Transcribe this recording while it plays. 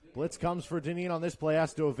Blitz comes for Deneen on this play,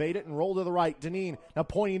 has to evade it and roll to the right. Deneen now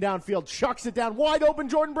pointing downfield, chucks it down, wide open,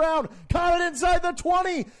 Jordan Brown, caught it inside the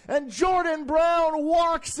 20, and Jordan Brown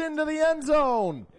walks into the end zone.